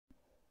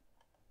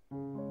Be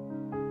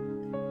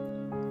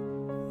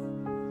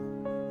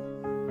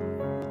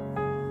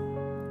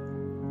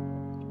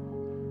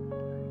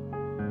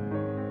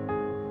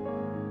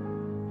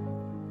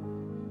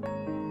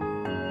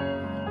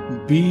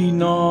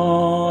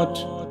not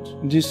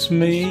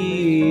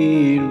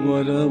dismayed,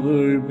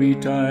 whate'er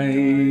betide,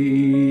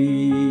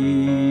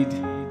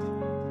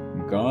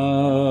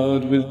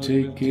 God will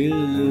take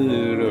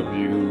care of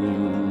you.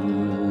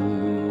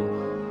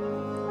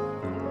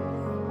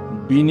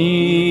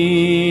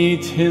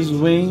 Beneath His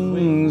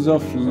wings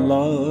of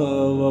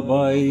love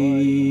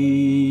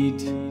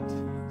abide,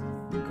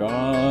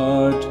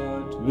 God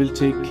will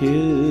take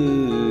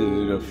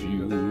care of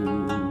you.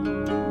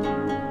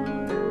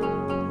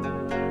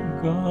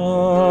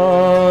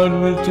 God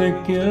will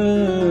take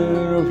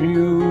care of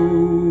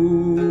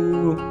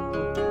you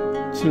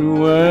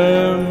through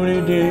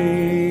every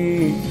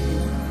day,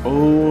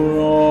 over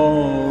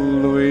all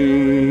the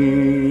way.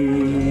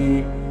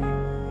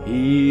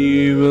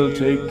 He will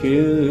take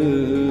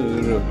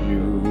care of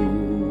you.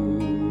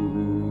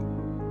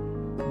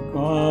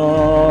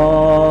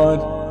 God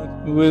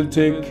will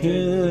take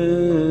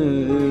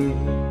care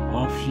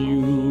of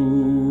you.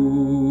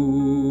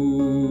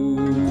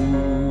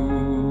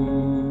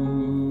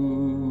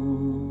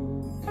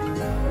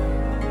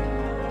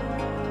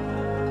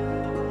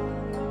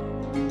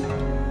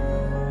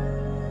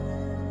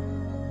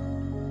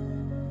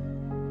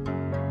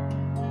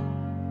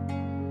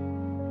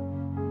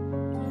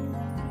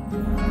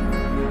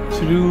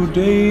 Through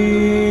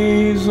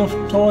days of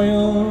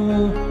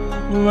toil,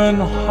 when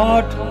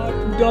heart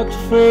doth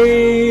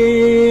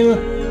fail,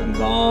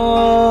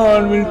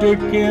 God will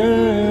take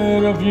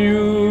care of you.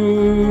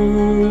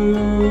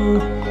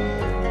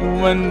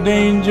 When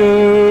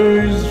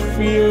dangers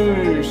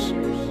fierce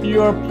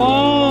your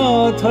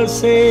path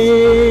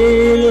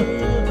assail,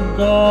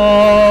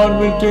 God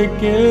will take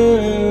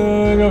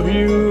care of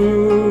you.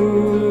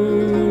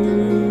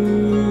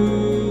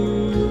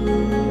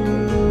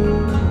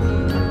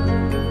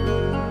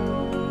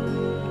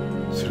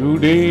 Through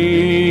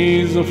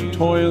days of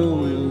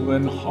toil,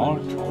 when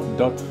heart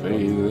doth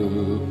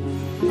fail,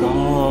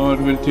 God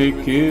will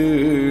take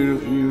care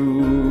of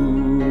you.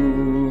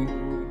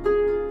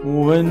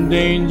 When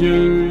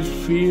dangers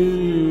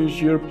fierce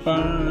your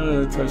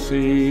path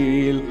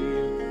assail,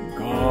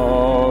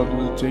 God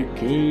will take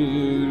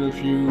care of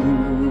you.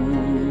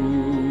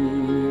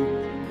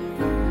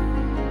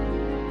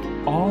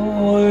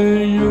 All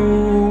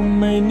you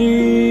may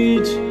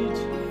need,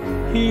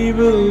 He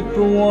will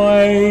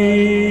provide.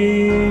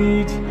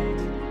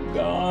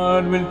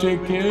 God will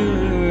take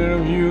care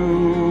of you.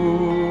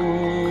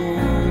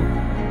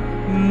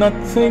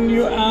 Nothing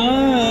you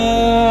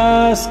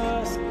ask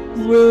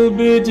will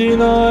be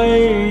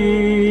denied.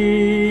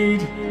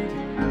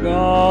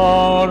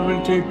 God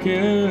will take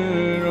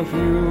care of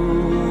you.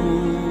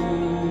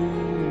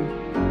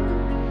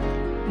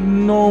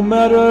 No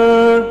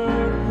matter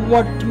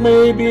what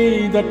may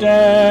be the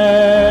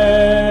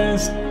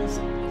test,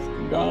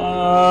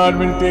 God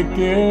will take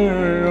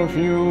care of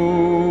you.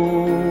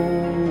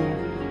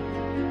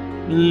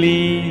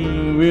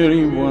 Lean,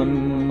 weary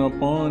one,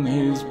 upon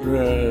His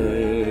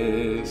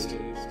breast,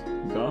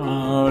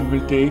 God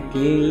will take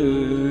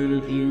care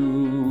of you.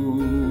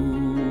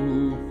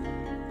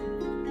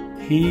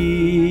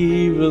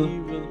 He will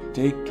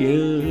take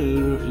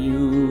care of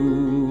you.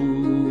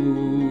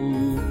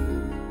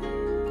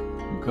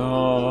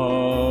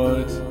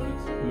 God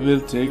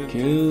will take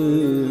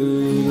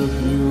care of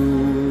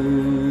you.